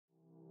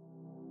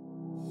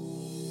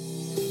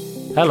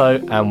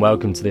Hello and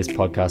welcome to this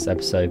podcast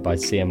episode by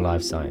CM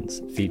Life Science,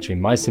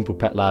 featuring My Simple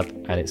Pet Lab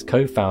and its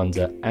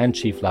co-founder and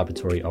chief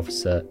laboratory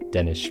officer,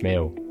 Dennis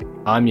Schmiel.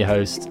 I'm your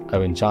host,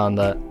 Owen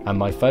Chandler, and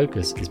my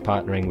focus is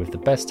partnering with the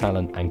best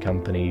talent and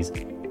companies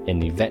in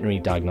the veterinary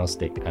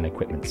diagnostic and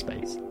equipment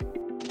space.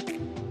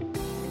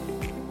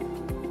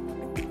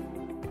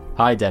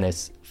 Hi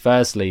Dennis,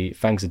 firstly,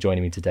 thanks for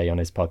joining me today on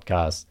this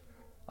podcast.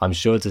 I'm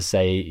sure to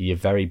say you're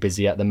very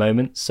busy at the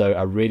moment, so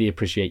I really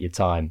appreciate your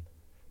time.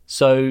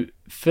 So,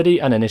 for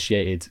the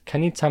uninitiated,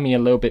 can you tell me a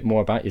little bit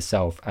more about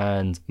yourself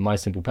and My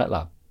Simple Pet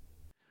Lab?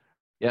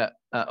 Yeah.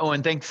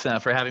 Owen, thanks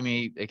for having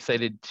me.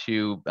 Excited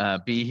to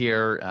be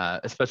here,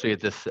 especially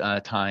at this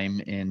time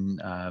in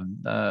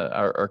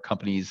our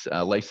company's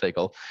life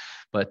cycle.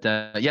 But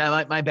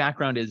my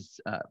background is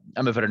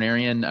I'm a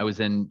veterinarian. I was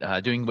in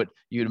doing what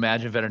you'd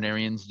imagine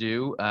veterinarians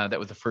do. That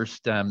was the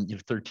first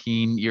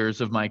 13 years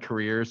of my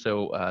career.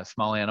 So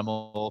small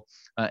animal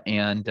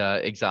and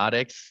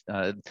exotics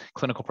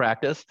clinical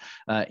practice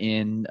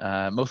in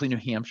mostly New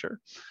Hampshire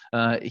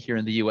here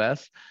in the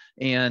U.S.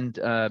 And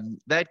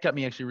that got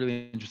me actually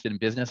really interested in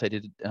business. I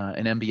did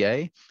an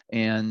MBA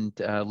and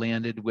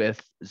landed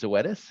with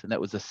Zoetis, and that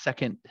was the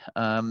second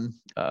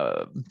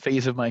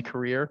phase of my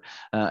career.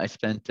 I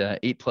spent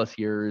 8+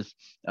 years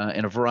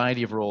in a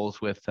variety of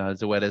roles with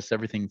Zoetis,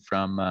 everything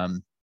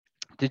from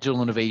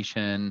digital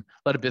innovation,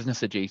 a lot of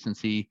business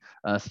adjacency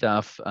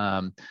stuff,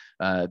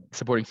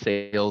 supporting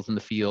sales in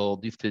the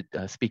field. Used to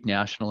speak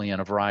nationally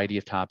on a variety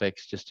of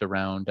topics just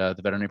around the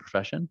veterinary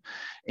profession,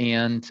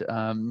 and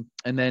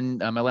then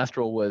my last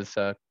role was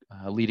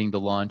leading the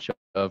launch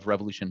of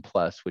Revolution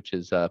Plus, which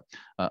is a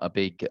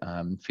big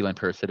feline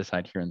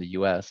parasiticide here in the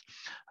U.S.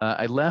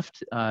 I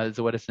left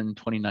Zoetis in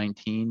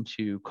 2019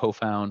 to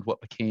co-found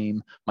what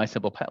became My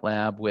Simple Pet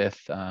Lab with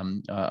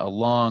a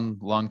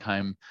long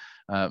time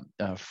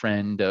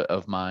friend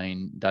of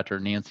mine, Dr.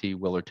 Nancy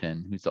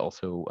Willerton, who's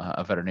also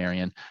a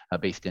veterinarian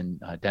based in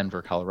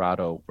Denver,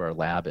 Colorado, where our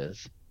lab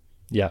is.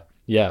 Yeah.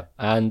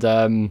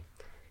 And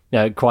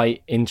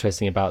quite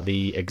interesting about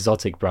the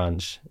exotic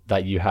branch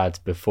that you had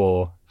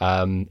before.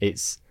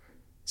 It's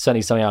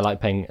certainly something I like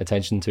paying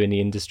attention to in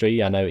the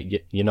industry. I know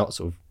you're not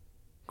sort of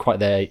quite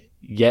there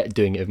yet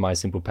doing it with My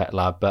Simple Pet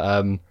Lab,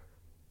 but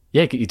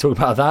could you talk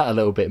about that a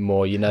little bit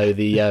more?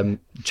 The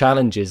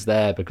challenges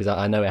there, because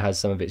I know it has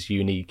some of its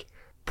unique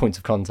points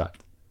of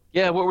contact.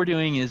 Yeah, what we're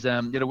doing is,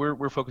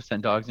 we're focused on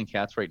dogs and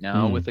cats right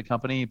now with the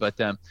company, but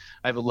I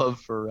have a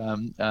love for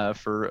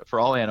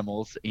all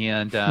animals,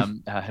 and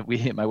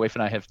my wife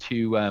and I have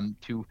two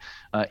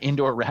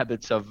indoor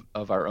rabbits of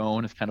our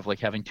own. It's kind of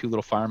like having two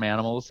little farm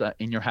animals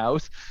in your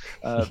house.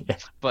 Yeah.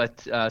 But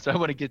so I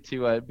want to get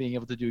to being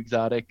able to do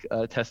exotic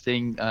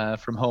testing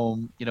from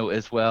home,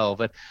 as well.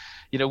 But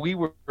we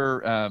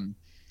were.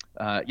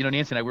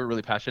 Nancy and I were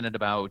really passionate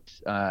about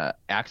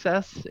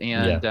access,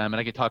 and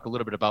I could talk a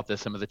little bit about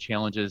this, some of the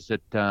challenges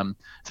that,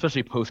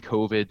 especially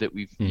post-COVID, that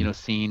we've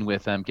seen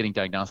with getting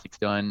diagnostics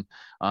done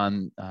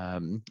on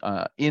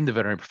in the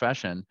veterinary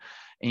profession,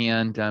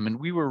 and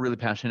we were really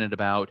passionate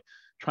about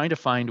trying to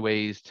find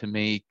ways to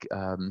make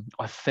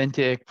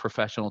authentic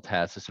professional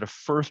tests, the sort of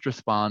first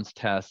response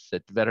tests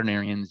that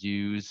veterinarians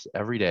use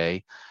every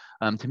day,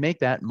 to make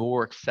that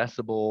more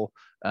accessible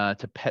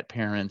to pet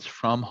parents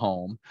from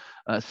home,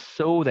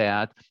 so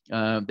that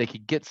they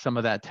could get some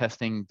of that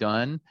testing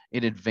done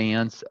in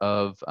advance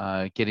of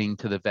getting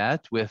to the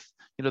vet, with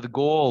the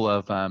goal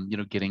of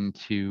getting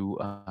to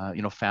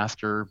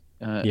faster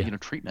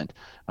treatment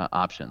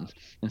options.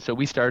 And so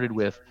we started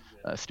with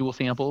stool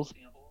samples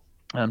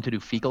to do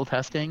fecal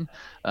testing,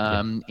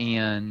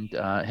 and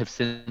have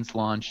since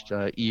launched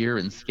ear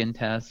and skin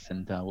tests,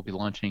 and we'll be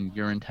launching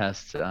urine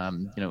tests,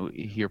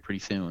 here pretty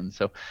soon.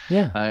 So,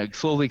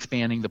 slowly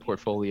expanding the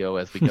portfolio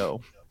as we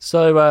go.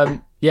 So,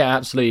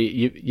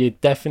 absolutely. You're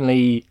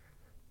definitely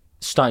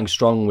starting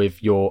strong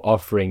with your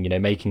offering.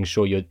 Making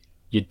sure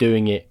you're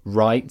doing it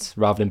right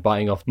rather than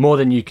biting off more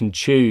than you can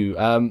chew.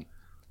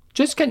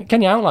 Just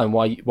can you outline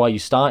why you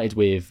started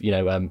with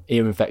ear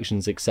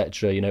infections,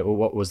 etc.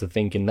 What was the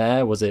thinking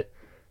there? Was it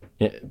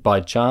by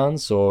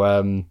chance, or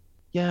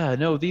Yeah,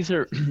 no, these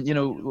are,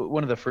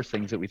 one of the first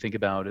things that we think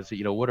about is,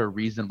 what are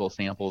reasonable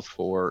samples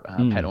for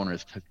pet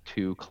owners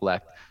to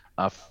collect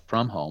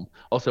from home?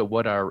 Also,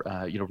 what are,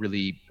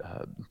 really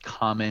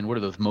common, what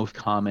are those most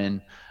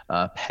common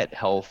pet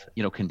health,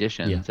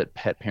 conditions that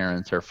pet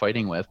parents are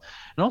fighting with?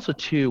 And also,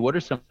 too, what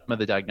are some of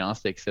the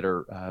diagnostics that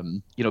are,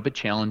 a bit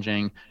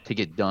challenging to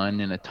get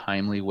done in a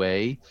timely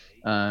way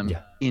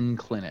in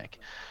clinic?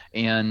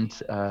 And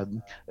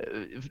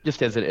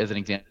just as an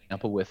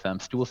example, with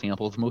stool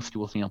samples, most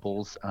stool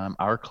samples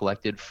are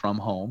collected from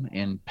home,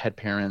 and pet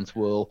parents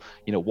will,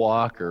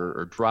 walk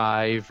or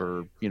drive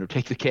or,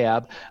 take the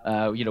cab,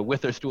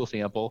 with their stool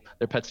sample,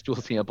 their pet stool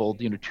sample,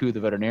 to the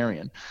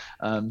veterinarian.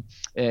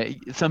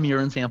 Some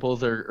urine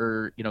samples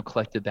are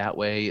collected that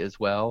way as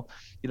well.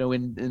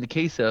 In the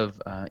case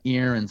of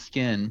ear and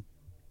skin,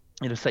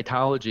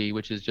 cytology,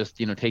 which is just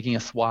taking a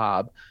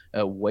swab,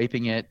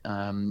 wiping it,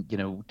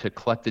 to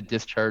collect the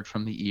discharge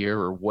from the ear,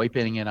 or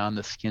wiping it on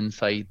the skin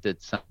site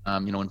that's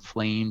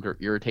inflamed or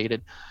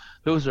irritated.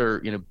 Those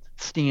are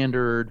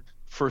standard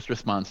first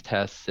response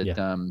tests that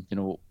Yeah.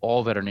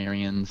 all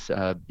veterinarians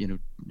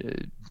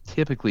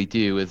typically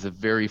do as the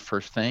very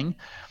first thing.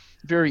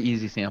 Very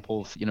easy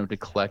samples, to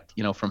collect,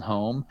 from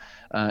home,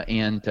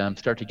 and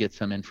start to get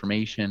some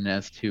information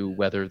as to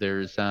whether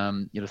there's,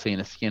 say in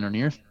a skin or an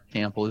ear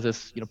sample, is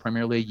this,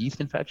 primarily a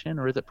yeast infection,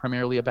 or is it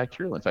primarily a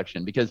bacterial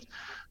infection? Because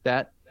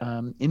that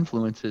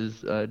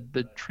influences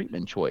the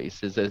treatment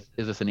choice. Is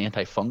this an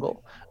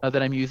antifungal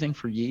that I'm using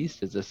for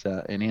yeast? Is this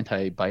an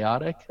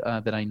antibiotic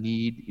that I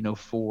need,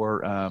 for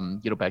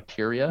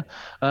bacteria,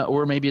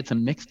 or maybe it's a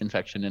mixed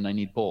infection and I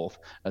need both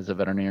as a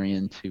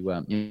veterinarian to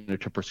to Yeah.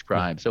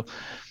 prescribe. So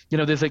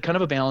there's a kind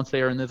of a balance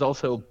there, and there's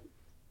also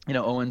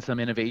Owen, some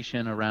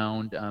innovation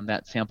around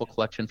that sample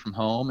collection from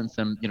home, and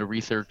some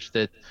research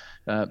that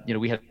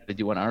we had to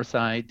do on our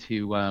side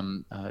to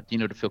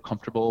to feel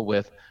comfortable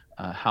with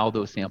how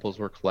those samples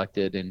were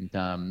collected and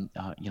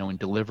and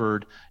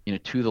delivered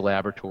to the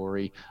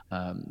laboratory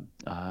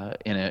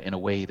in a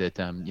way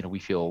that we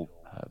feel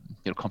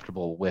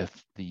comfortable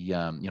with the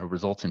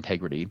results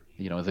integrity,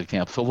 as an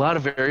example. So a lot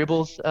of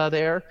variables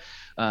there,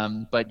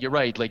 but you're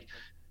right, like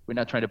we're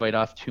not trying to bite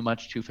off too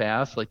much too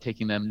fast, like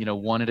taking them,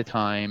 one at a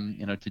time,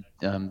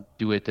 to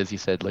do it, as you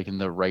said, like in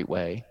the right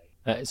way.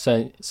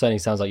 So certainly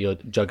sounds like you're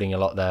juggling a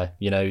lot there.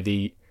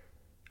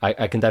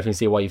 I can definitely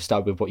see why you've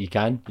started with what you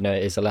can.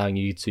 It's allowing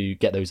you to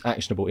get those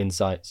actionable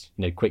insights,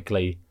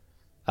 quickly.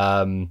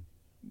 Um,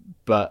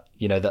 but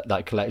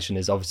that collection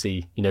is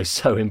obviously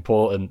so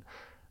important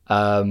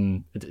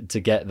to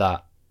get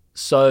that.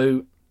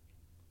 So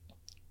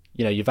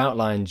you've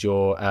outlined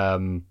your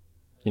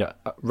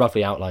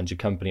roughly outlined your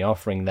company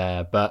offering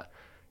there, but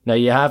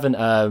you haven't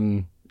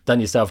done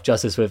yourself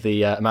justice with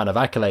the amount of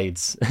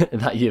accolades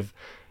that you've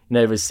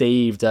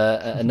received.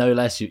 No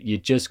less,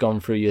 you've just gone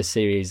through your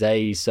Series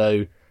A.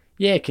 So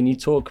yeah, can you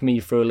talk me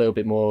through a little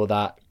bit more of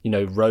that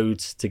road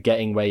to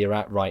getting where you're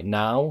at right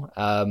now,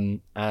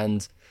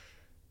 and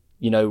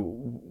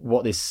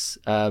what this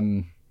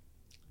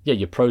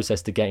your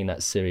process to getting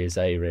that Series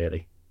A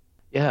really.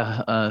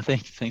 Yeah,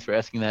 thanks for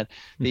asking that.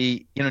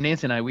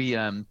 Nancy and I,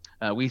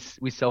 we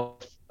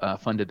self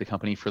funded the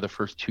company for the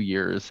first 2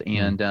 years,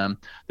 Mm. and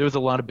there was a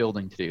lot of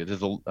building to do.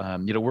 There's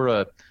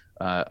we're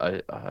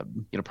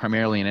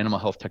primarily an animal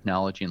health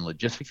technology and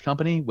logistics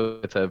company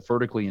with a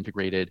vertically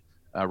integrated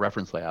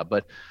reference lab,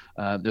 but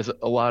there's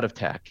a lot of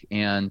tech,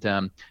 and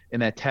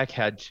that tech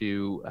had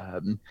to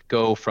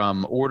go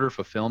from order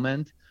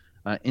fulfillment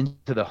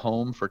into the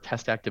home for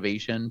test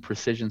activation,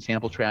 precision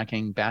sample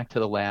tracking, back to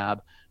the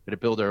lab to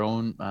build our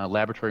own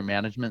laboratory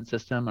management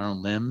system, our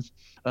own LIMS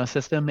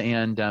system,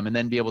 and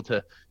then be able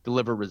to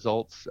deliver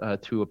results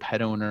to a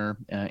pet owner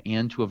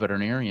and to a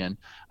veterinarian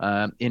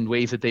in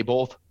ways that they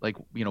both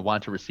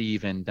want to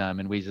receive, and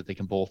in ways that they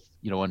can both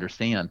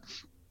understand.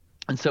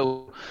 And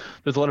so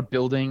there's a lot of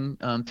building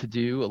to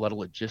do, a lot of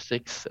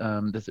logistics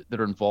that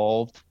are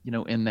involved,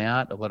 in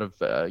that, a lot of,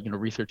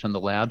 research on the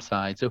lab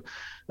side. So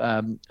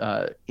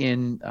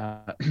in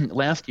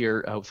last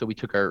year, so we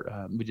took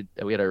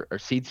we had our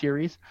seed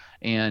series,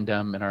 and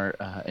our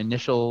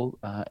initial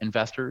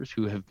investors,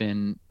 who have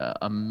been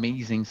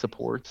amazing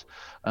supports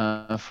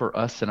for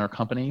us and our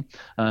company.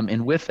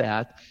 And with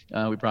that,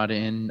 we brought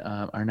in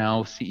our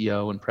now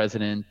CEO and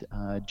president,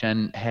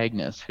 Jen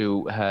Hagnes,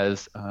 who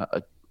has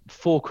a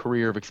full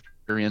career of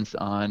experience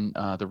on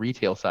the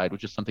retail side,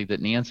 which is something that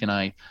Nancy and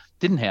I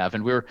didn't have.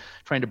 And we're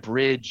trying to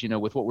bridge,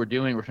 with what we're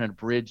doing, we're trying to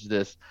bridge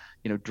this,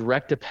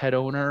 direct to pet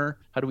owner.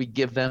 How do we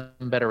give them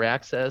better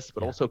access,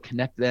 but Yeah. also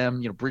connect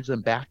them, bridge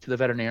them back to the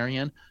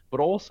veterinarian,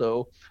 but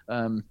also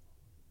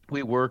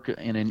we work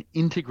in an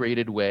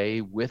integrated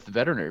way with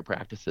veterinary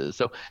practices.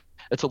 So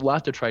it's a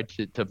lot to try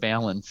to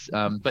balance.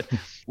 But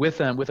with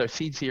our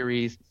seed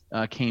series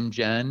came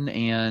Jen,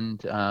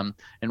 and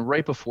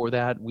right before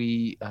that,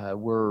 we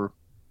were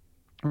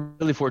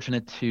really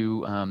fortunate to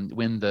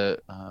win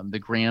the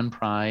grand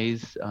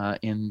prize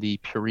in the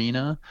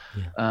Purina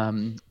Yeah.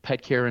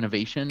 Pet Care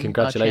Innovation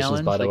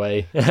Congratulations, by Challenge. the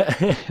Like,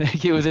 way.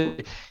 it was a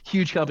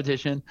huge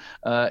competition,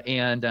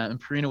 and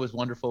Purina was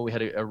wonderful. We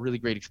had a really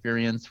great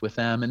experience with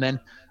them. And then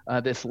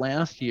this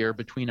last year,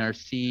 between our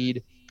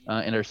seed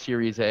and our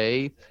Series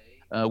A,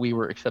 we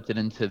were accepted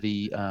into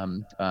the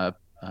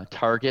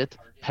Target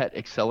Pet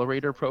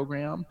Accelerator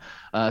Program.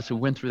 So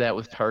we went through that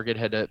with Target,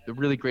 had a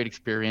really great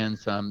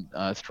experience,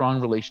 a strong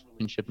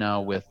relationship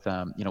now with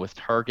with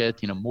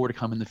Target. More to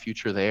come in the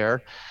future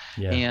there.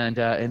 Yeah.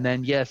 And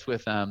then yes,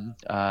 with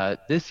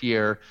this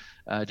year,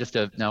 just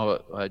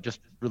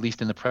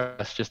released in the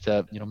press, just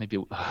maybe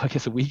I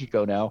guess a week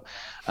ago now,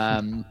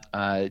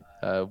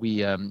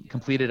 we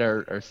completed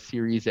our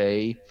Series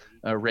A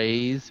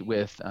raise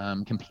with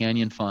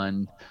Companion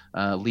Fund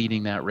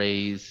leading that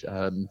raise,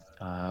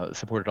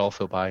 supported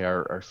also by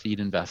our seed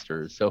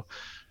investors. So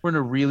we're in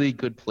a really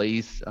good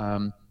place.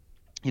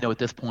 at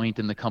this point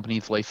in the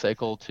company's life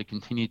cycle to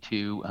continue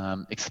to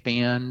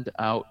expand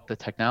out the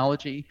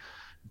technology,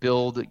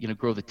 build,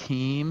 grow the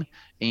team,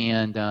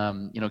 and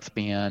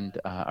expand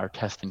our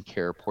test and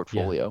care Yeah.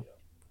 portfolio.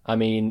 I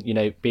mean,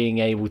 being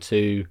able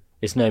to,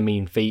 it's no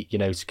mean feat,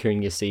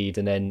 securing your seed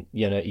and then,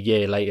 a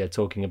year later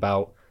talking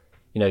about,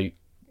 you know,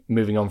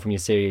 moving on from your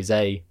Series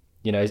A.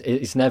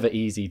 It's never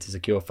easy to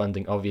secure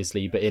funding,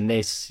 obviously, but in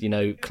this,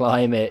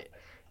 climate,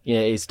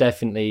 it's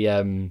definitely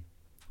an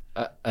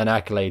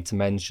accolade to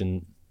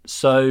mention.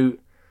 So,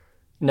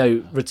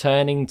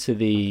 returning to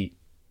the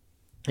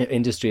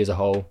industry as a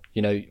whole,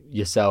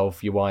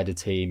 yourself, your wider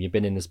team, you've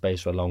been in the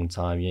space for a long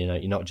time,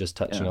 you're not just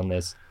touching Yeah. on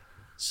this.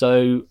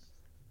 So,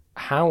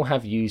 how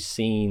have you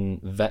seen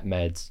vet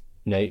meds,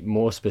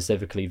 more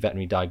specifically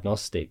veterinary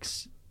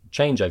diagnostics,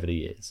 change over the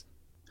years?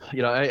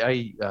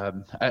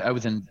 I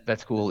was in vet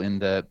school in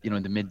the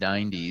in the mid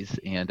 '90s,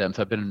 and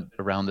so I've been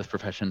around this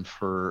profession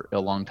for a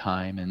long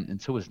time,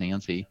 and so was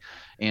Nancy,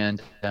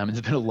 and there's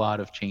been a lot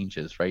of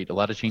changes, right? A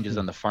lot of changes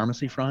on the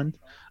pharmacy front,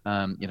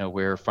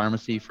 where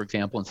pharmacy, for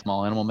example, in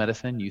small animal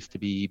medicine used to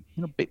be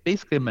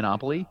basically a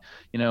monopoly,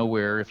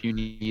 where if you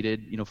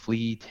needed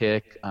flea,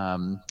 tick,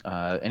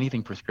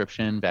 anything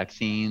prescription,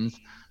 vaccines,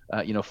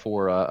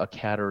 for a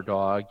cat or a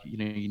dog, you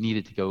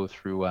needed to go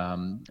through,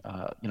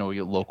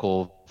 your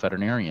local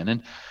veterinarian.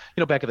 And,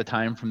 back at the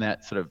time from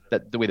that sort of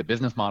that the way the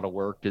business model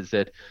worked is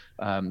that,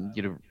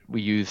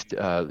 we used,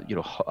 a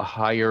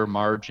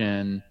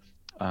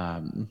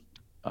um,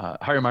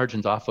 higher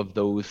margins off of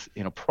those,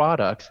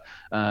 products,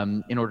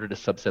 in order to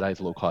subsidize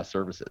low cost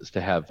services,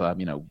 to have,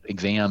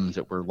 exams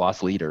that were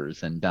loss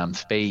leaders and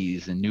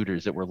spays and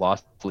neuters that were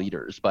loss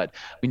leaders. But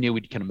we knew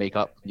we'd kind of make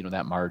up,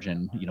 that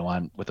margin,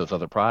 on with those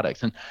other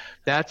products. And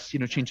that's,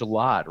 changed a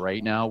lot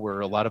right now,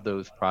 where a lot of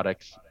those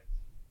products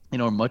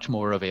are much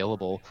more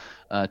available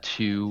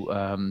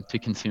to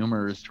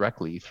consumers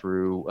directly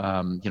through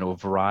a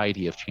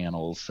variety of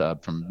channels,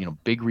 from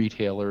big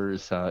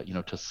retailers,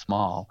 to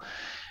small,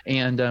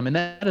 and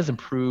that has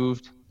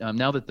improved,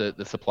 now that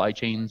the supply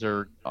chains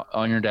are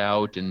ironed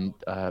out, and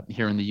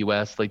here in the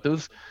U.S. like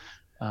those,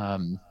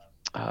 um,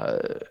 uh,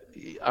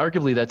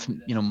 arguably that's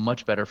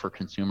much better for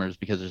consumers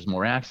because there's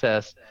more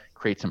access,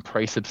 create some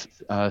price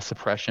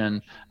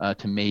suppression,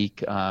 to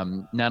make,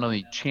 not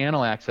only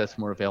channel access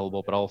more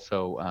available, but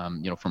also,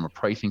 from a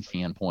pricing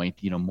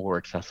standpoint, more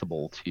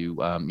accessible to,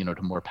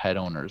 to more pet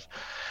owners.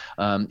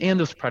 And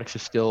those products are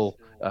still,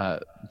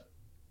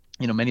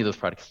 many of those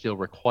products still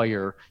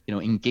require,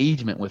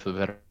 engagement with a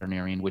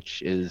veterinarian,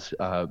 which is,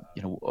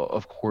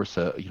 of course,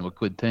 a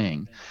good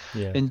thing.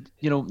 Yeah. And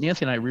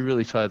Nancy and I, we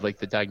really saw like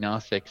the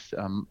diagnostics,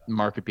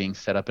 market being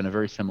set up in a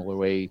very similar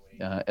way,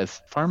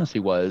 as pharmacy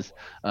was,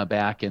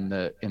 back in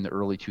the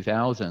early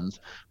 2000s,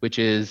 which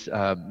is,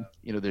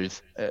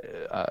 there's,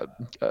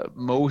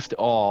 most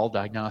all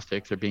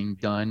diagnostics are being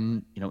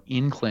done,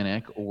 in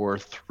clinic or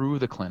through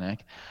the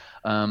clinic.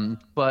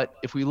 But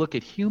if we look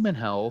at human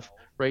health,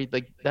 right,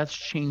 like that's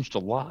changed a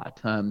lot.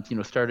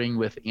 Starting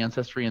with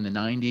Ancestry in the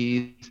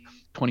 '90s,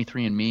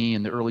 23andMe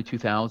in the early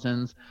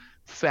 2000s.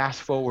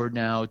 Fast forward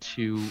now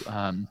to,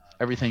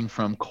 everything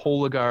from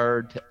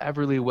Cologuard to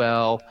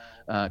Everlywell,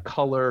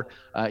 Color,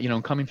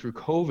 coming through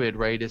COVID,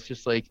 right? It's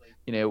just like,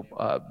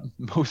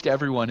 most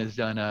everyone has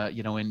done a,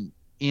 an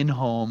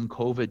in-home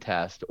COVID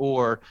test,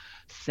 or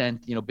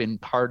sent, been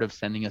part of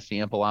sending a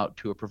sample out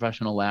to a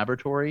professional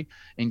laboratory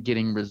and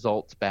getting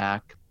results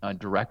back,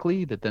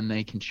 directly, that then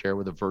they can share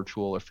with a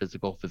virtual or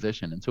physical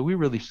physician. And so we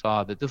really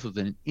saw that this was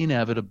an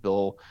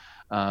inevitable,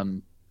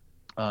 um,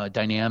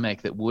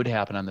 dynamic that would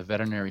happen on the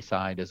veterinary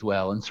side as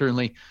well. And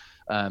certainly,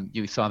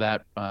 you saw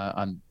that,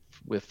 on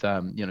with,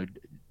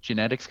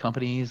 genetics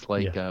companies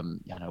Yeah.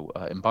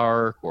 like,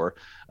 Embark, or,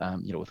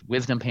 with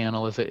Wisdom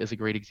Panel is a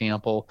great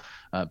example,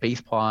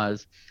 Base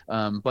Paws.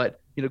 But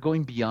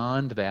going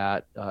beyond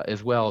that,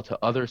 as well, to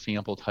other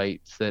sample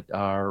types that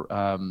are,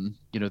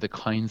 the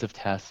kinds of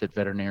tests that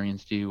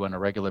veterinarians do on a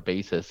regular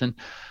basis. And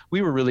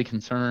we were really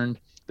concerned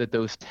that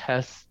those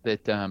tests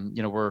that,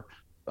 were,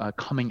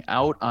 coming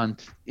out on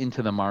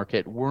into the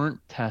market weren't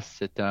tests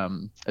that,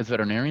 as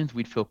veterinarians,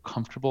 we'd feel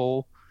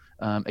comfortable,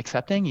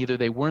 accepting. Either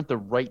they weren't the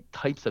right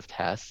types of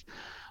tests,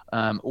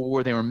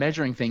 or they were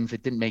measuring things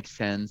that didn't make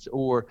sense,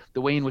 or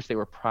the way in which they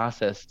were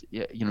processed,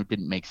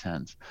 didn't make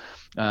sense,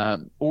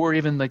 or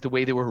even like the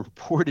way they were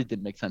reported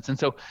didn't make sense. And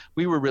so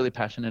we were really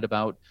passionate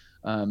about,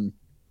 and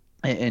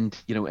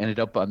ended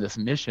up on this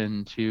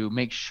mission to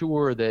make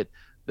sure that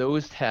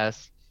those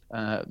tests,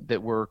 that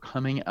were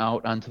coming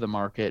out onto the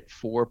market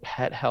for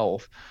pet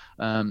health,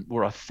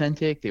 were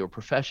authentic, they were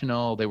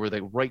professional, they were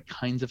the right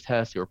kinds of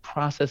tests, they were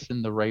processed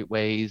in the right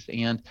ways,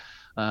 and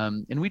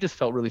we just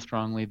felt really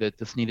strongly that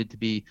this needed to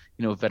be,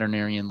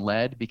 veterinarian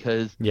led,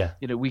 because Yeah.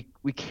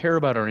 we care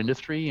about our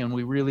industry, and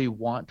we really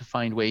want to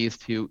find ways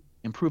to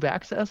improve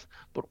access,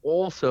 but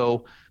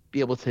also be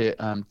able to,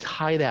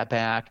 tie that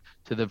back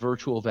to the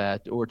virtual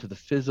vet or to the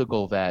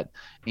physical vet,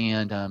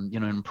 and,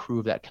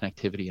 improve that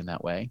connectivity in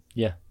that way.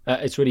 Yeah.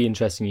 It's really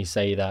interesting you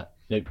say that.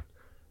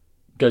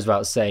 goes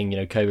without saying,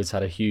 COVID's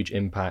had a huge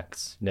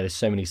impact. There's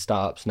so many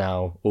startups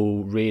now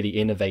all really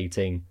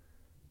innovating.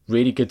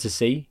 Really good to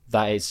see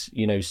that it's,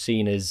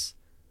 seen as,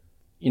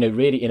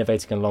 really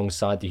innovating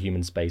alongside the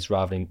human space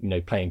rather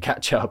than, playing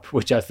catch up,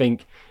 which I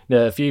think,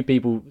 a few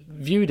people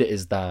viewed it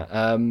as that.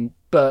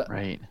 But,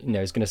 Right.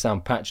 it's going to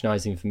sound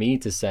patronizing for me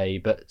to say,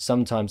 but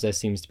sometimes there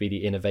seems to be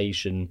the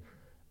innovation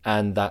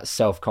and that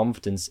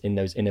self-confidence in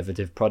those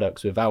innovative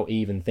products without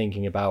even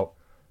thinking about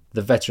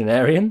the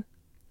veterinarian.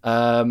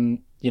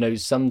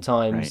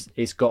 Sometimes Right.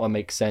 it's got to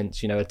make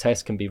sense. A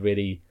test can be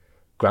really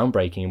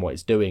groundbreaking in what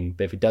it's doing,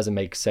 but if it doesn't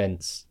make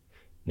sense,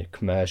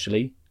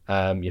 commercially,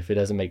 if it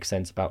doesn't make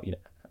sense about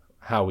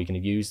how we can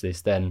use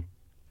this, then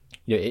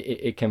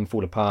it can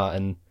fall apart.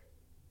 And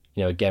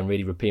again,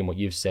 really repeating what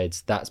you've said,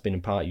 that's been a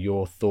part of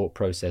your thought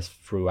process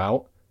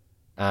throughout,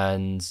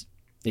 and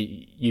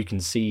you can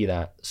see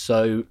that.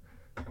 So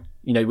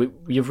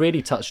you've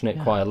really touched on it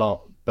Yeah. quite a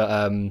lot,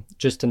 but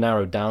just to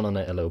narrow down on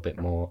it a little bit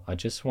more, I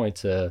just wanted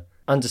to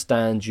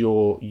understand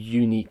your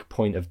unique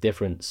point of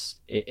difference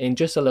in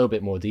just a little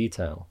bit more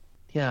detail.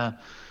 Yeah.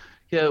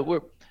 Yeah,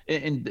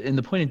 and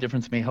the point of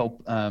difference may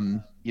help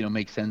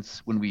make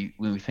sense when we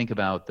think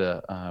about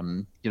the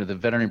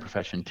veterinary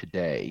profession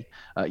today,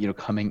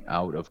 coming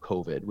out of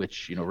COVID,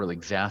 which really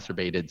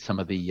exacerbated some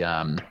of the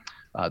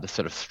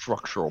sort of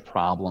structural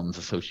problems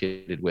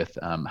associated with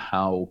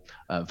how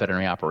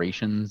veterinary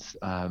operations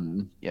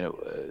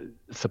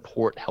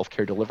support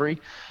healthcare delivery.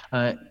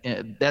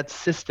 That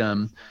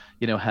system,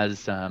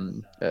 has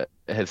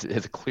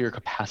a clear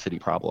capacity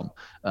problem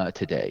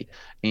today,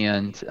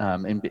 and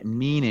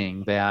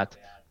meaning that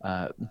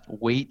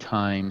wait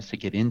times to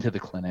get into the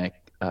clinic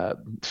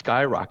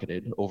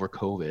skyrocketed over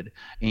COVID,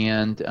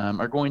 and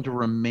are going to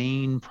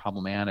remain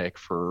problematic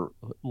for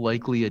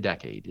likely a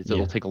decade. It'll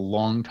Yeah, take a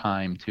long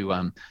time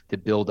to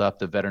build up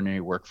the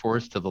veterinary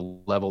workforce to the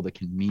level that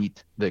can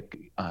meet the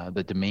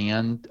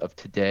demand of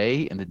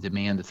today and the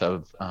demand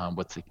of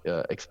what's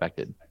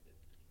expected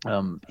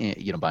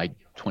by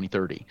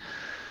 2030.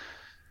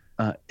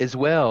 As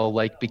well,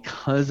 like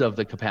because of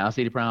the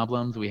capacity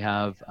problems, we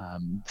have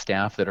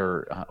staff that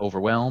are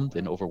overwhelmed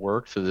and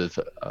overworked. So there's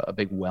a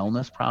big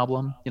wellness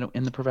problem,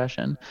 in the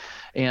profession.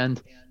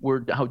 And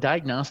how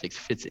diagnostics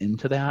fits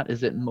into that is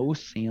that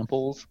most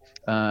samples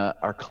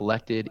are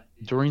collected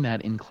during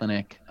that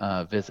in-clinic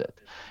visit.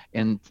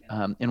 And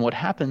what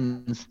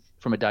happens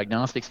from a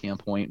diagnostic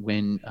standpoint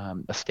when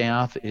a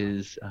staff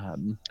is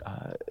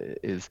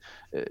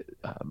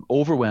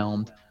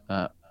overwhelmed,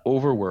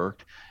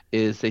 overworked,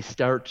 is they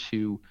start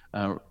to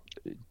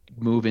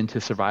move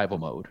into survival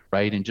mode,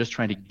 right? And just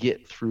trying to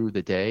get through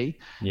the day.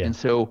 yeah, And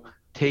so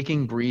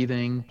taking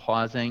breathing,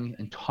 pausing,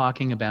 and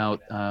talking about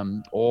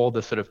all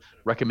the sort of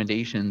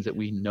recommendations that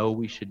we know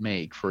we should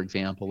make. For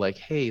example, like,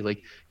 hey,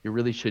 like you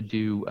really should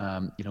do,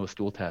 a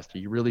stool test, or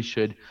you really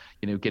should,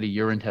 get a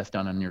urine test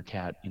done on your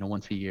cat,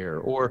 once a year,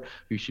 or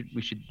we should,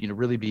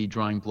 really be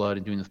drawing blood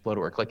and doing this blood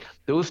work. Like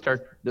those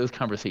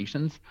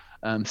conversations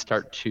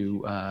start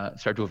to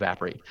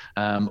evaporate,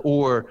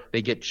 or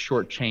they get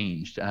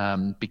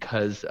shortchanged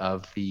because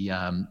of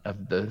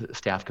the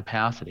staff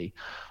capacity,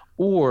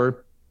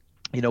 or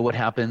what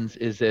happens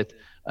is that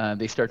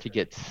they start to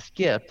get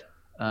skipped.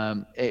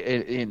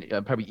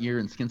 Probably ear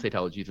and skin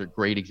cytologies are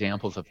great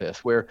examples of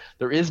this, where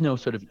there is no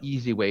sort of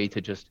easy way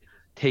to just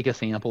take a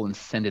sample and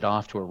send it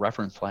off to a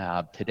reference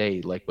lab today,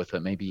 like with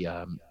maybe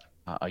a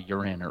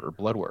urine or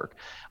blood work.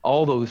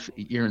 All those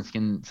ear and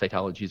skin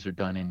cytologies are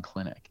done in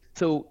clinic.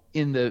 So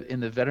in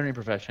the veterinary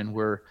profession,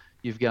 where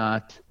you've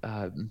got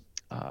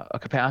a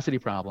capacity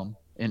problem,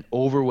 an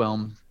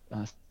overwhelmed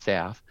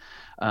staff,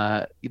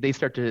 they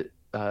start to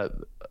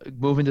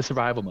move into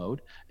survival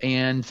mode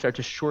and start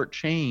to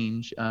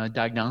shortchange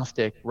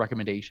diagnostic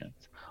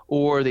recommendations,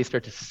 or they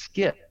start to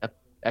skip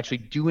actually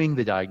doing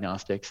the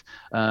diagnostics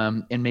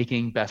and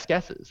making best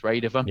guesses,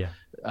 right? If I'm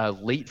yeah,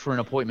 late for an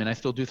appointment, I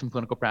still do some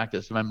clinical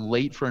practice. If I'm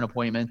late for an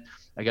appointment,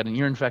 I got an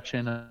ear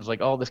infection, I was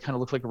like, oh, this kind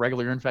of looks like a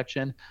regular ear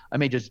infection. I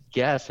may just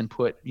guess and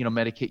put,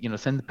 medicate,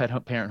 send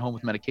the parent home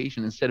with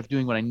medication instead of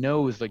doing what I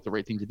know is like the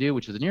right thing to do,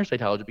 which is an ear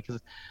cytology,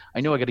 because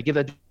I know I got to give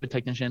that to a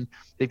technician.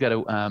 They've got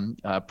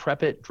to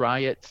prep it, dry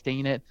it,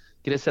 stain it,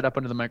 get it set up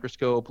under the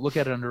microscope, look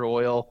at it under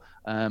oil,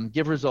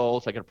 give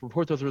results. I got to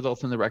report those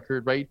results in the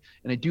record, right?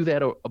 And I do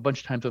that a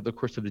bunch of times over the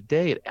course of the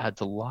day. It adds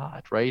a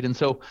lot, right? And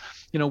so,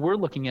 we're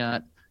looking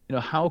at,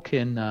 how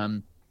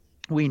can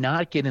we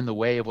not get in the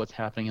way of what's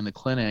happening in the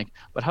clinic,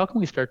 but how can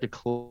we start to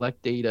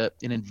collect data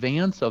in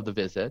advance of the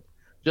visit?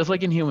 Just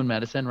like in human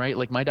medicine, right?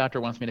 Like my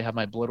doctor wants me to have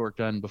my blood work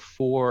done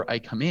before I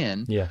come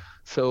in. yeah,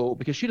 So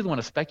because she doesn't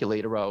want to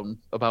speculate around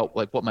about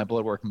like what my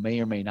blood work may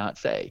or may not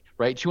say,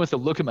 right? She wants to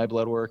look at my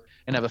blood work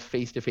and have a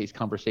face-to-face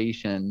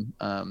conversation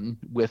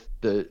with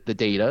the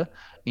data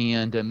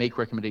and make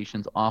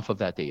recommendations off of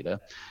that data.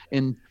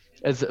 And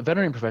as a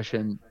veterinary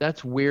profession,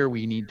 that's where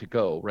we need to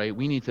go, right?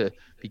 We need to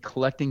be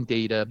collecting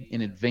data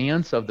in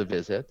advance of the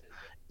visit.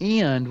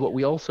 And what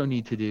we also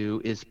need to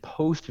do is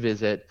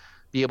post-visit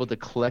be able to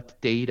collect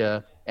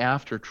data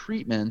after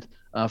treatment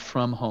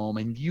from home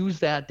and use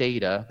that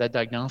data, that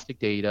diagnostic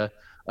data,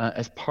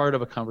 as part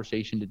of a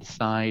conversation to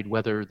decide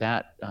whether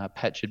that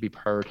pet should be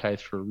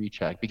prioritized for a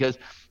recheck. Because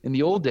in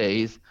the old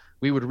days,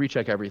 we would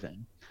recheck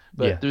everything,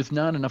 Yeah. but there's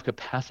not enough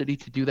capacity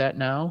to do that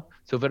now.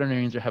 So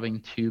veterinarians are having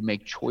to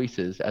make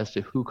choices as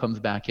to who comes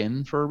back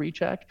in for a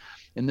recheck.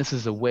 And this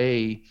is a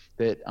way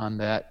that on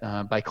that,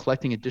 by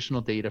collecting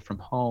additional data from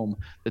home,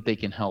 that they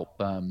can help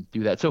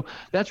do that. So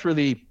that's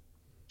really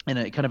in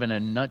a kind of in a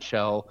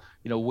nutshell,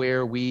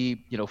 where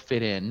we,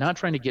 fit in, not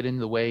trying to get in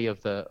the way of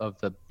the,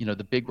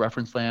 the big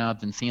reference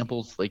labs and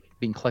samples like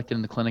being collected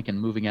in the clinic and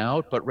moving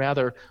out, but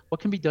rather what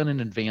can be done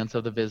in advance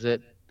of the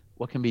visit,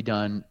 what can be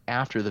done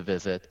after the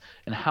visit,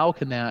 and how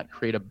can that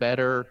create a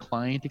better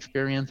client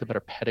experience, a better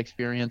pet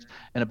experience,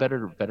 and a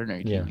better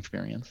veterinary Yeah. team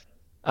experience.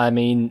 I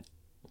mean,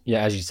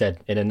 yeah, as you said,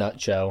 in a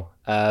nutshell,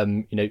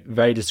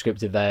 very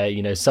descriptive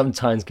there.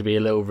 Sometimes can be a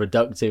little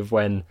reductive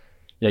when,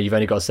 you've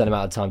only got a certain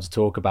amount of time to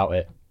talk about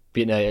it.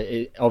 But,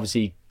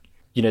 obviously,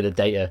 the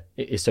data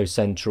is so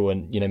central,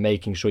 and,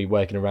 making sure you're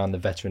working around the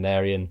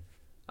veterinarian.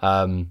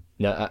 I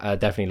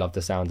definitely love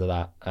the sound of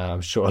that.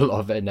 I'm sure a lot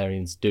of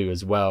veterinarians do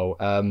as well.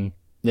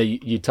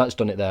 You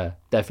touched on it there.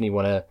 Definitely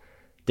want to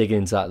dig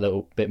into that a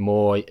little bit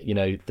more.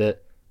 The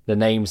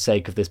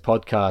namesake of this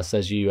podcast,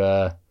 as you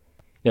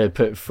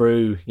put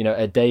through,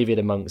 a David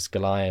amongst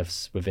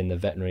Goliaths within the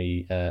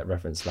veterinary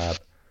reference lab.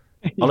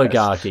 Yes.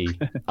 Oligarchy.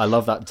 I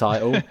love that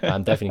title.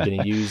 I'm definitely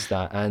going to use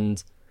that.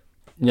 And,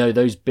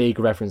 those big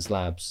reference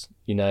labs,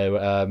 the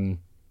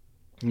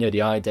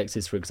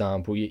IDEXs, for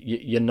example,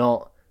 you're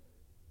not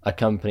a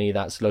company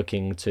that's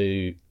looking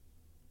to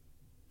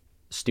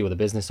steal the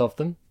business of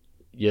them.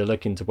 You're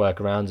looking to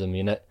work around them.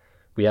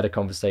 We had a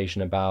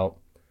conversation about,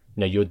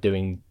 you're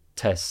doing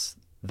tests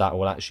that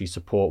will actually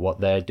support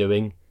what they're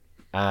doing.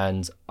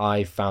 And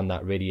I found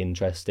that really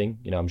interesting.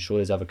 I'm sure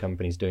there's other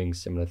companies doing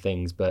similar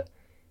things, but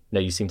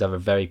you seem to have a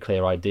very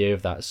clear idea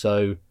of that.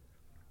 So,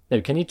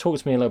 can you talk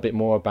to me a little bit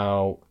more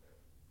about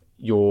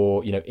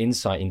your,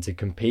 insight into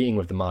competing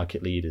with the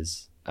market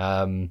leaders?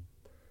 And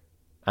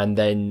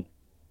then,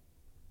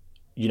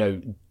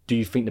 do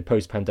you think the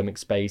post-pandemic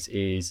space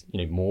is,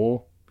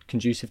 more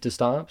conducive to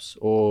startups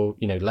or,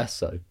 less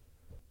so?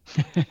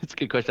 It's a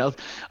good question.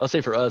 I'll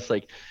say for us,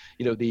 like,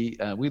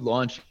 we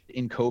launched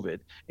in COVID,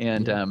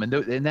 and Yeah. and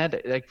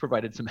that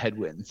provided some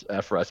headwinds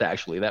for us.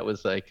 Actually, that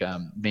was like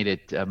made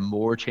it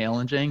more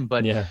challenging.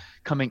 But Yeah.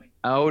 coming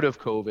out of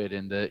COVID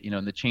and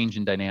the change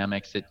in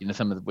dynamics that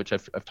some of which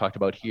I've talked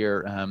about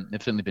here,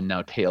 have certainly been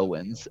now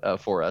tailwinds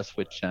for us,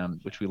 which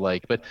we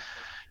like. But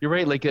you're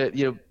right. Like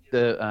there's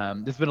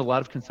been a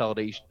lot of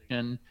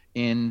consolidation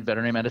in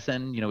veterinary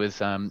medicine. As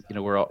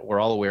we're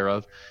all aware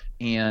of,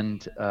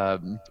 and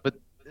but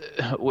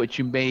what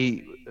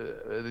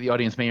the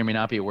audience may or may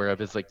not be aware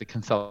of is like the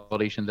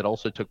consolidation that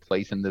also took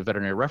place in the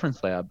veterinary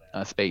reference lab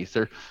space.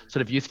 There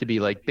sort of used to be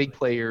like big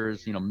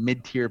players,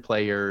 mid-tier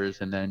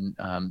players, and then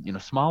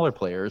smaller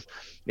players,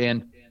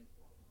 and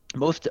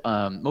most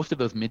of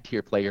those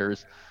mid-tier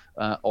players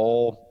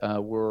all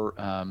were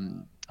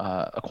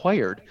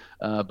acquired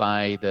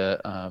by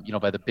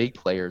the big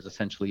players,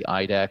 essentially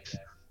IDEX,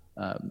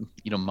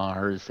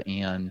 Mars,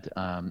 and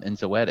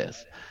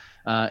Zoetis.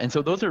 And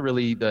so those are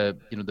really the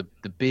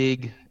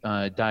big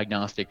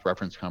diagnostic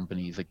reference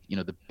companies, like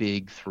the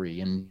big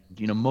three, and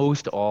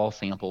most all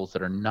samples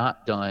that are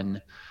not done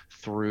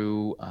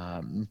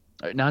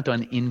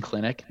in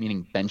clinic,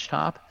 meaning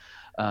benchtop,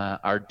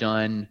 are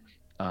done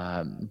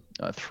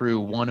through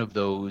one of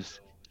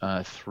those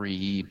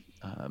three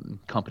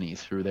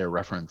companies through their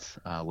reference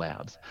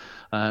labs.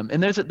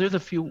 And there's a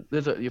few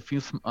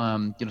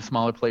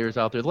smaller players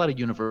out there. There's a lot of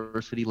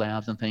university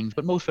labs and things,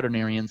 but most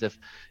veterinarians, if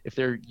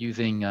they're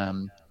using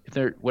if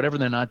they're whatever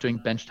they're not doing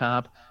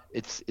benchtop,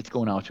 it's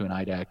going out to an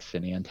IDEX,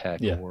 an Antec,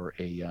 Yeah. or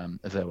a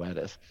Zoetis.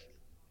 Yeah.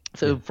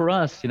 So for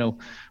us,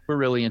 we're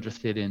really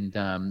interested in,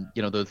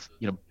 those,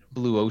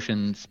 blue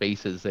ocean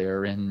spaces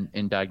there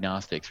in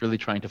diagnostics, really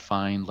trying to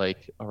find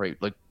like, all right,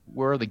 like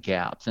where are the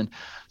gaps, and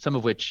some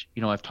of which,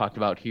 I've talked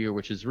about here,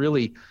 which is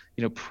really,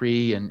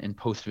 pre and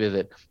post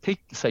visit.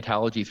 Take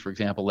cytologies, for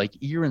example, like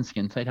ear and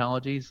skin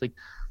cytologies, like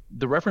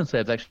the reference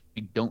labs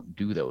actually don't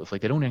do those.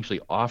 Like they don't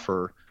actually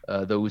offer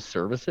those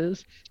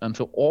services.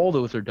 So all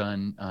those are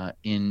done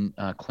in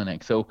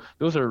clinic. So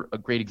those are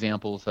great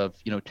examples of,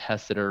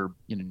 tests that are,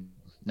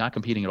 not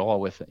competing at all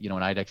with an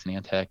IDEX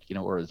and Antec,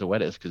 or a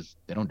Zoetis, because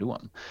they don't do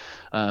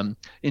them.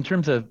 In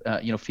terms of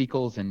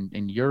fecals and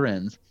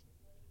urines,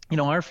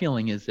 our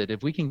feeling is that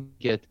if we can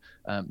get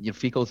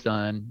fecals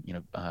done,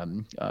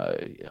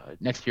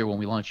 next year when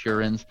we launch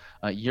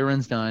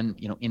urines done,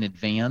 in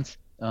advance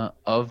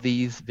of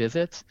these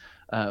visits,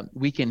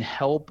 we can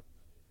help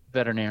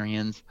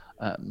veterinarians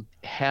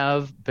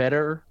have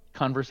better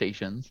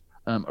conversations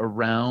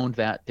around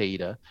that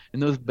data,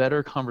 and those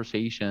better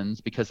conversations,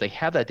 because they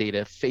have that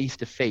data face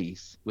to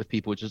face with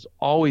people, which is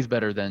always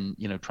better than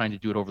trying to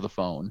do it over the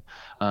phone,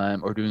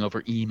 or doing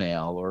over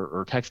email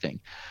or texting.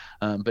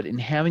 But in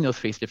having those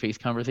face to face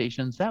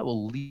conversations, that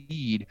will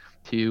lead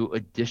to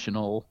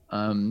additional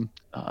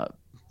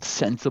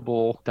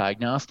sensible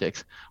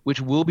diagnostics,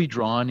 which will be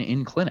drawn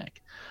in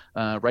clinic,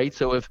 right?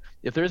 So if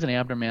there's an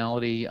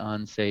abnormality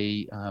on,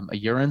 say, a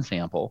urine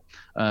sample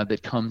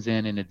that comes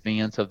in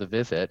advance of the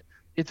visit,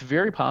 it's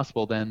very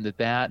possible then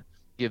that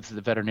gives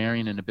the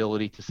veterinarian an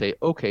ability to say,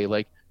 okay,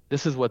 like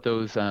this is what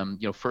those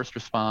first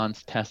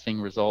response testing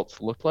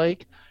results look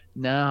like.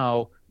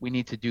 Now we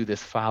need to do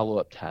this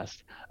follow-up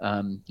test.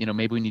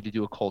 Maybe we need to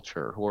do a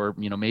culture, or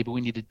maybe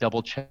we need to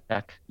double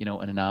check an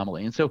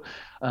anomaly. And so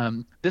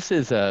this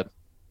is the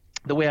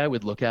way I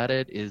would look at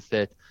it is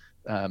that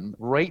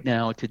right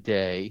now,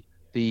 today,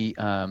 the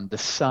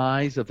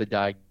size of the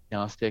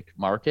diagnostic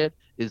market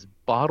is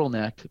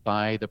bottlenecked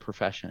by the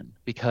profession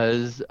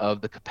because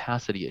of the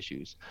capacity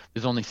issues.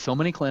 There's only so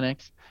many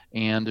clinics,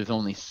 and there's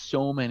only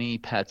so many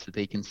pets that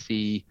they can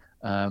see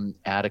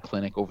at a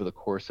clinic over the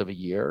course of a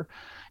year.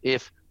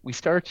 If we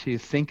start to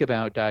think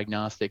about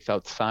diagnostics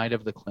outside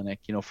of the clinic,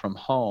 from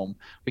home,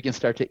 we can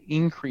start to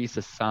increase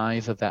the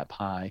size of that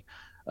pie.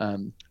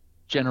 Um,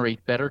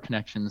 Generate better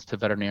connections to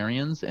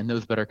veterinarians, and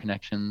those better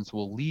connections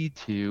will lead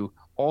to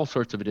all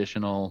sorts of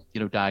additional,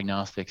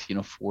 diagnostics,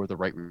 for the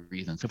right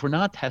reasons. If we're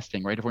not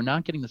testing, right, if we're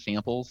not getting the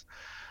samples,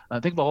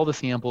 think of all the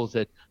samples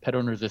that pet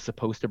owners are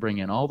supposed to bring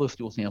in, all those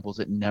stool samples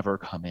that never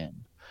come in,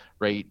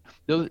 right?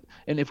 Those,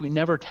 and if we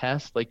never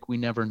test, like we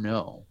never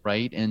know,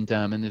 right? And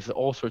there's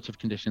all sorts of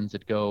conditions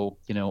that go,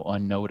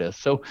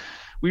 unnoticed. So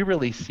we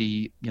really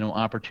see,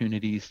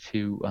 opportunities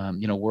to,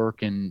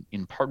 work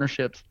in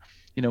partnerships,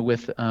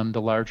 with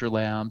the larger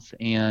labs,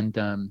 and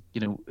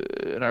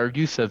our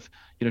use of,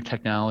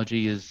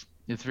 technology is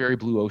very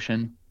blue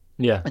ocean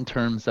Yeah. in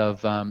terms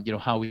of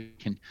how we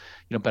can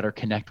better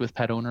connect with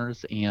pet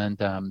owners, and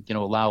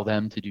allow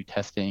them to do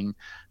testing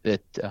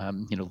that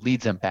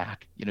leads them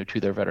back to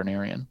their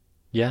veterinarian.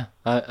 Yeah.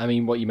 I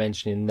mean, what you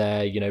mentioned in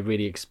there,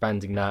 really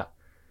expanding that,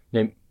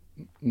 you know,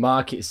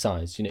 market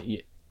size,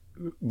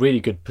 really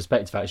good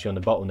perspective actually on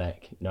the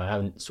bottleneck. I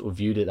haven't sort of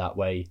viewed it that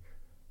way.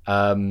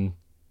 Um,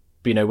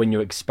 but when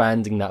you're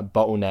expanding that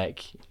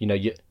bottleneck,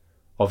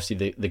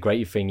 obviously the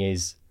great thing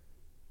is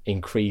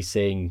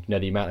increasing,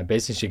 the amount of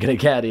business you're going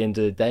to get at the end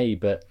of the day.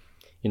 But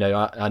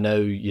I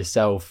know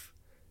yourself,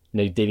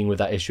 dealing with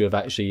that issue of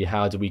actually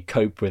how do we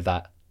cope with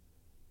that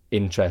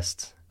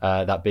interest,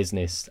 that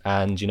business,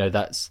 and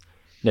that's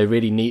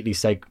really neatly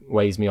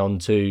segues me on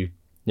to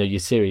your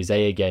Series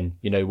A again.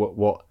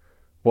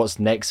 What's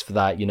next for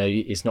that?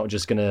 It's not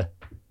just gonna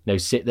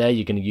sit there.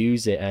 You're gonna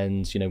use it,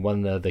 and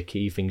one of the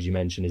key things you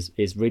mentioned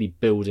is really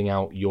building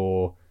out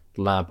your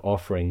lab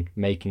offering,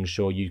 making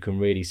sure you can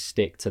really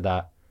stick to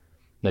that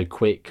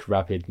quick,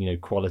 rapid,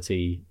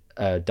 quality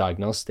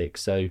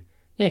diagnostics. So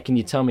yeah, can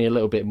you tell me a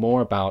little bit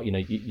more about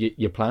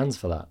your plans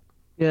for that?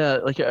 Yeah,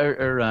 like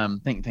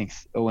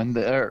thanks. Oh, and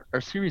our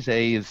Series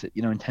A is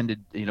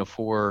intended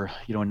for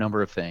a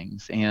number of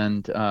things,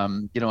 and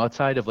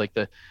outside of like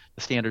the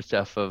standard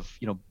stuff of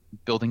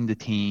building the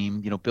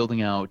team,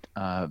 building out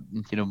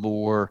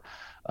more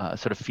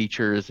sort of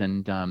features,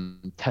 and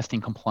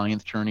testing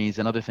compliance journeys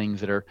and other things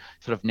that are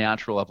sort of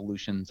natural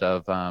evolutions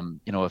of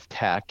of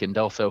tech, and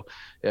also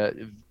uh,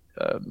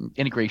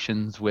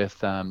 integrations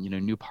with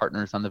new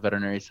partners on the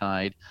veterinary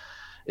side.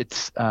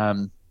 It's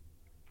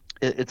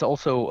it's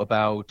also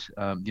about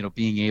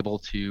being able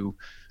to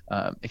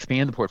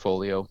expand the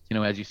portfolio,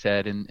 as you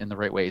said, in the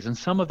right ways. And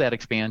some of that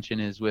expansion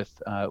is with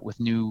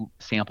new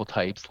sample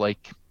types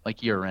like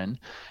urine,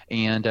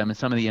 and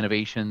some of the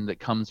innovation that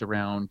comes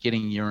around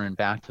getting urine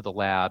back to the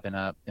lab in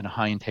a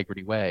high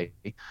integrity way.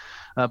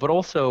 But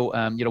also,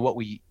 what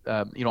we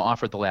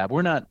offer at the lab.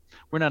 We're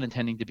not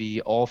intending to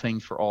be all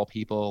things for all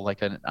people,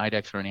 like an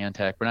IDEX or an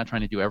Antec. We're not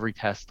trying to do every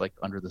test like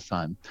under the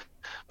sun,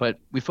 but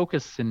we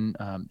focus in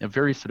a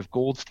very sort of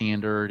gold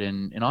standard,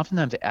 and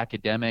oftentimes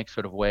academic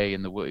sort of way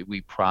in the way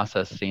we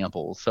process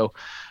samples. So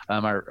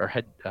our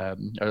head,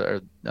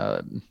 our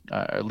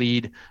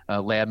lead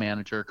lab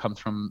manager comes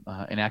from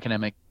an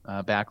academic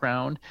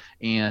background,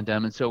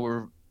 and so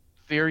we're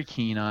very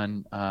keen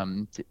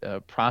on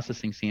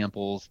processing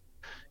samples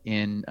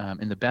in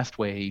the best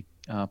way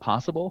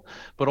possible,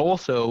 but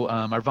also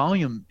our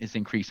volume is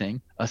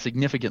increasing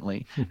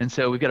significantly, and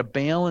so we've got to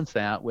balance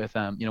that with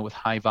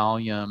high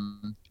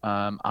volume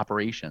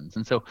operations.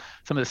 And so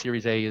some of the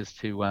Series A is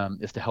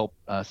to help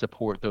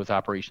support those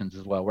operations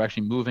as well. We're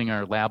actually moving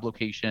our lab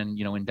location,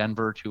 in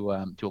Denver to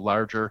a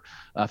larger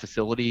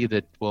facility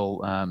that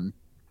will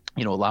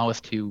allow us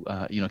to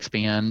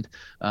expand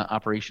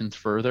operations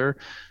further,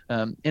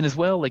 and as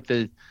well, like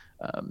the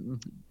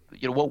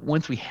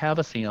once we have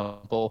a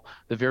sample,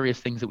 the various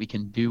things that we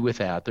can do with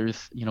that.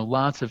 There's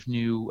lots of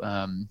new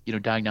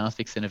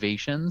diagnostics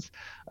innovations,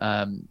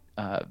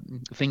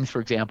 things,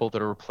 for example,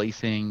 that are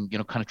replacing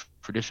kind of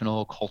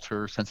traditional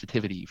culture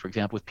sensitivity, for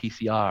example, with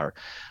PCR,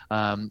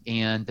 and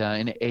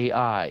in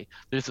AI.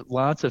 There's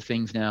lots of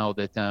things now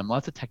that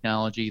lots of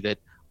technology that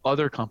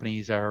other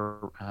companies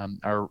are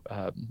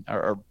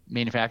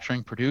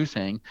manufacturing,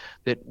 producing,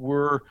 that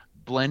we're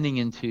blending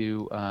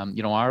into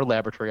our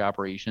laboratory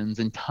operations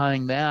and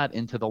tying that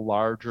into the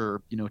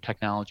larger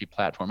technology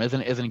platform. As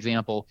an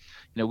example,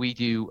 we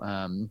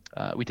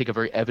take a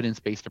very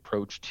evidence-based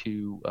approach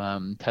to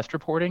test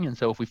reporting, and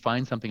so if we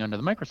find something under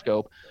the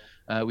microscope,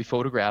 we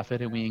photograph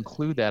it and we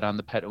include that on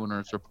the pet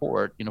owner's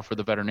report, for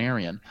the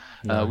veterinarian.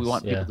 We Nice.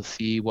 want people Yeah. to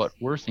see what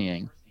we're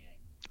seeing.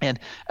 And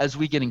as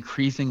we get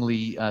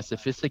increasingly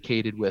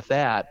sophisticated with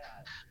that,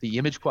 the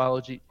image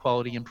quality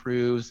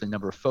improves, the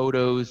number of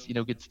photos,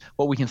 gets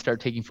what we can start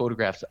taking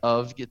photographs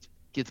of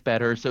gets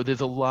better. So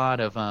there's a lot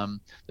of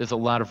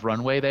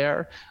runway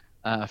there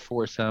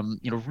for some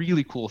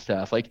really cool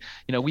stuff. Like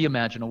we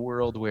imagine a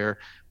world where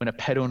when a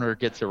pet owner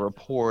gets a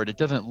report, it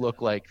doesn't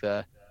look like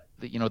the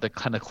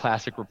kind of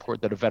classic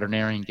report that a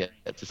veterinarian gets.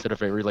 It's sort of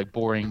very like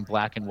boring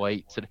black and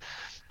white,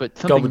 but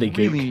something Gobbledygook,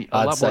 really a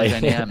I'd lot more say.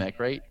 dynamic,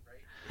 right?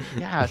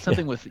 Yeah, Yeah.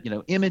 something with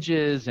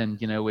images and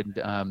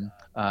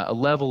a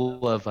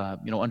level of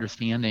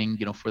understanding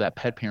for that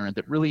pet parent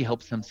that really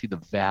helps them see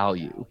the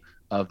value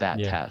of that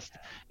Yeah. test,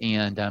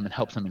 and it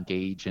helps them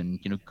engage in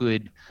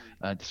good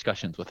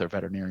discussions with their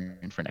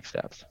veterinarian for next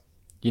steps.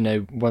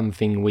 One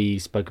thing we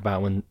spoke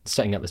about when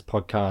setting up this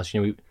podcast,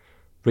 we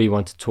really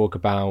want to talk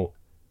about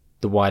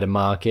the wider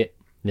market,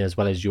 as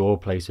well as your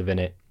place within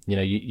it.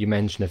 You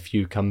mentioned a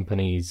few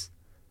companies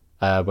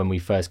when we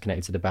first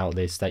connected about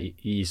this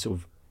that you sort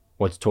of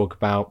want to talk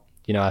about.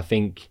 I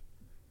think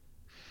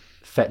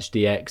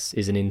FetchDX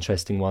is an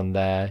interesting one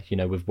there,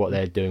 with what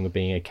they're doing with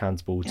being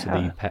accountable to the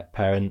Yeah. pet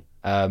parent.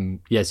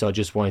 So I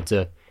just wanted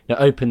to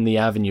open the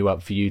avenue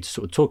up for you to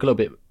sort of talk a little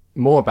bit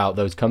more about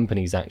those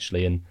companies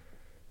actually, and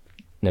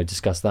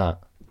discuss that.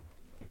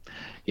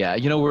 Yeah,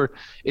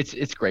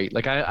 it's great.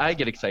 Like I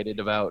get excited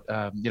about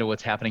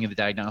what's happening in the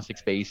diagnostic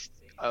space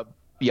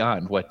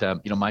beyond what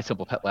my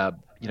simple pet lab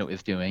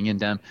is doing.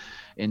 And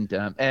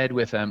Ed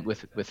with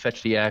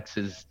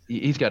FetchDX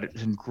he's got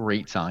some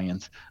great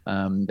science.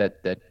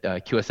 That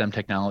QSM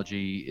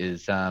technology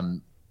is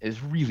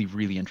really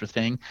really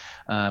interesting.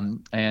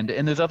 And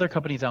there's other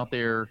companies out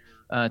there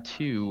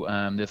too.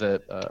 There's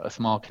a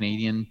small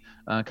Canadian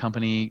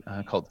company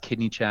called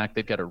Kidney Check.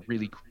 They've got a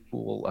really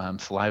cool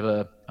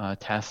saliva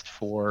test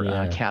for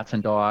Yeah. cats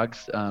and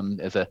dogs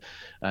as a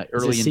Is it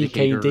early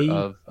indicator CKD?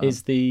 of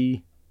Is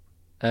the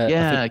I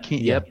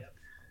think, yeah, yeah.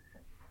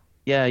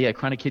 yep, yeah,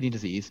 chronic kidney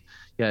disease.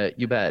 Yeah,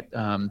 you bet.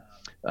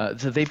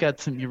 So they've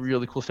got some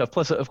really cool stuff.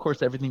 Plus, of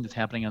course, everything that's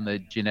happening on the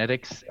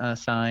genetics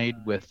side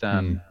with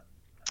Hmm.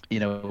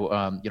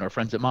 our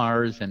friends at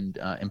Mars and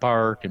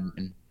Embark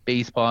and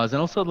Basepaws,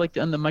 and also like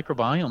on the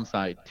microbiome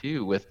side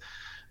too with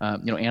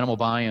animal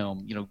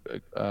biome,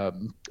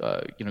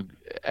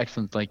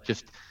 excellent. Like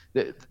just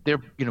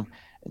they're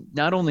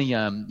not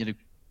only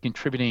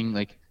contributing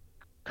like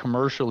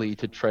commercially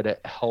to try to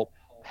help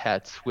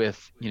pets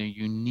with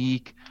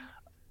unique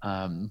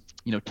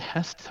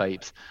test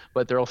types,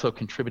 but they're also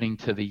contributing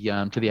to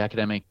the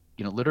academic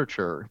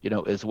literature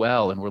as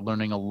well, and we're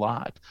learning a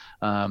lot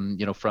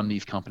from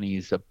these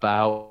companies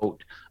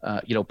about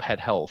pet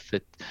health.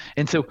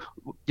 And so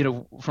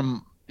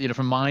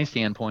from my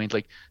standpoint,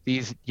 like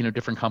these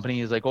different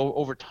companies, like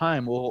over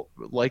time we'll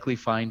likely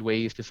find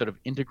ways to sort of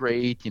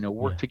integrate,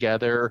 work Yeah.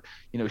 together,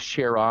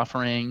 share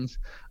offerings,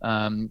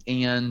 and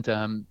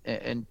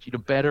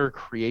better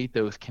create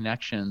those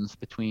connections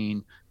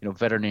between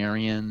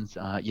veterinarians,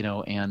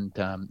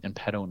 and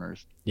pet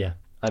owners. Yeah.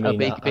 I mean, I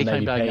may Baytime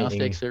be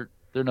Diagnostics, painting.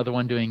 they're another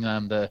one doing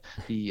the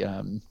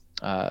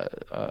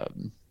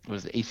what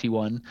was it,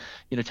 AC1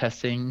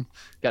 testing.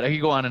 God, I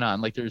could go on and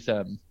on. Like there's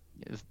a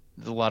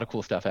lot of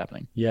cool stuff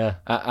happening. Yeah,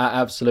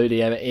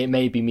 absolutely. It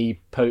may be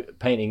me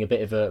painting a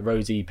bit of a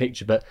rosy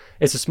picture, but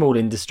it's a small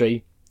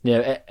industry.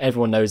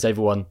 Everyone knows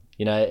everyone.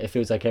 It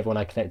feels like everyone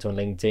I connect on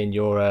LinkedIn,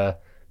 you're a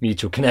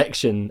mutual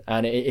connection,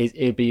 and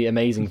it'd be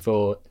amazing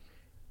for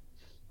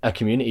a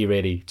community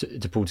really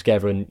to pull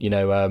together.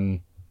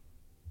 And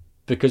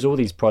because all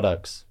these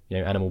products,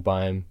 animal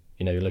biome,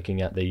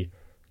 looking at the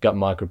gut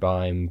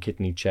microbiome,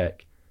 kidney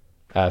check,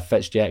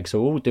 FetchDX, are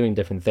all doing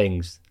different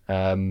things.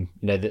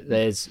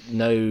 There's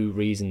no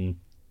reason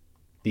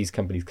these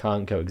companies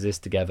can't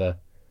coexist together,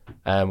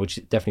 which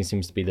definitely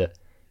seems to be the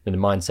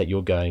mindset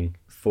you're going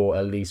for,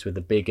 at least with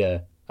the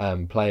bigger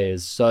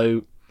players.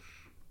 So,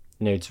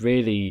 to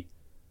really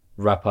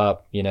wrap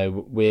up,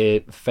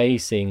 we're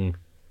facing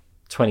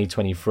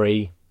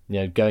 2023,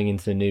 going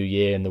into the new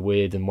year and the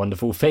weird and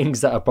wonderful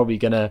things that are probably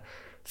going to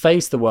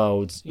face the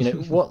world.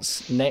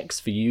 What's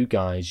next for you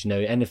guys?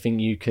 Anything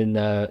you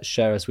can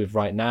share us with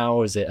right now,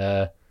 or is it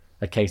a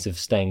case of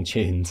staying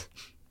tuned?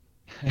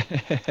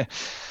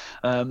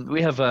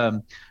 We have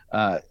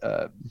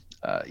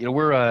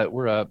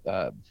we're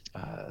a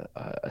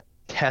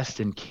test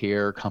and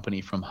care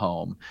company from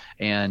home,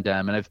 and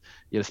I've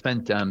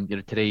spent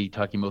today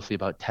talking mostly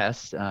about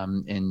tests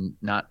and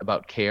not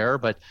about care,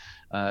 but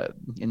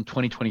in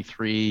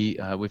 2023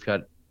 we've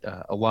got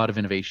a lot of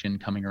innovation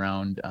coming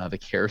around the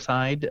care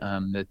side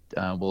that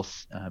will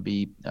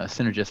be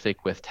synergistic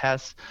with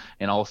tests,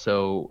 and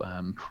also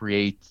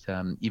create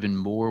even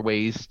more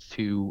ways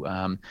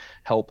to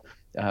help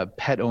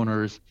pet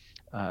owners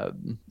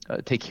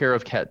take care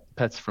of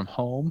pets from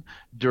home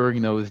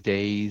during those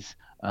days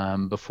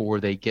before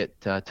they get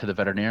to the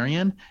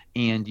veterinarian,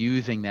 and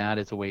using that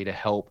as a way to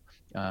help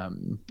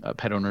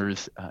pet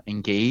owners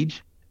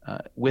engage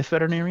with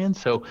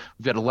veterinarians. So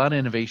we've got a lot of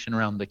innovation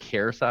around the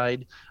care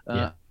side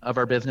of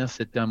our business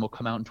that will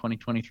come out in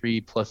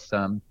 2023, plus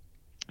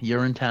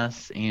urine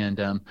tests and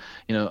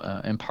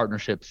and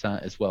partnerships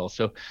as well.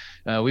 So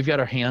we've got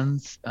our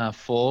hands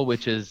full,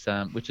 which is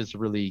a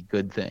really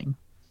good thing.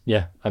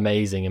 Yeah,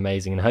 amazing,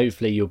 and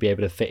hopefully you'll be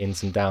able to fit in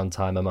some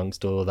downtime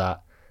amongst all of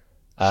that.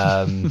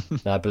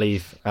 I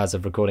believe as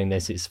of recording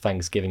this, it's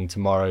Thanksgiving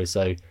tomorrow,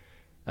 so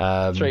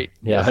that's right.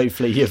 Yeah, yes.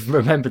 Hopefully you've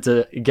remembered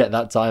to get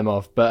that time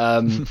off.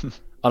 But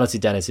honestly,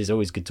 Dennis, it's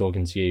always good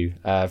talking to you.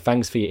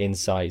 Thanks for your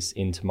insights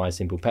into My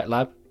Simple Pet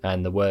Lab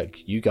and the work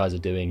you guys are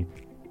doing,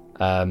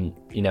 and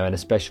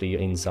especially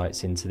your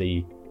insights into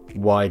the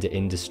wider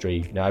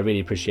industry. I really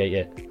appreciate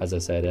it. As I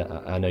said,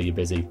 I know you're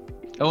busy.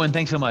 Oh, and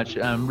thanks so much.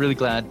 I'm really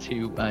glad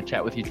to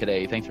chat with you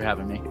today. Thanks for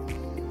having me.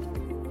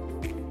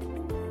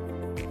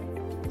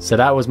 So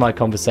that was my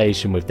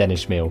conversation with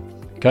Dennis Schmiel,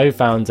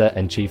 co-founder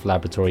and chief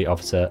laboratory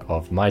officer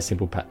of My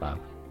Simple Pet Lab.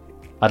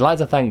 I'd like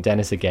to thank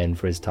Dennis again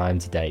for his time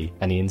today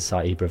and the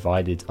insight he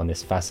provided on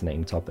this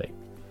fascinating topic.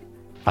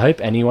 I hope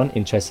anyone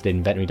interested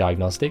in veterinary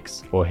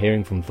diagnostics or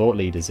hearing from thought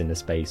leaders in the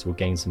space will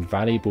gain some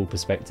valuable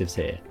perspectives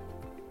here.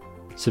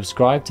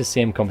 Subscribe to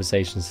CM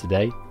Conversations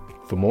today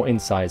for more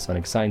insights on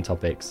exciting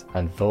topics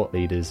and thought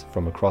leaders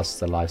from across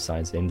the life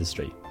science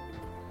industry.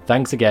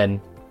 Thanks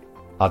again.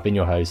 I've been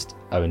your host,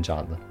 Owen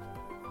Chandler.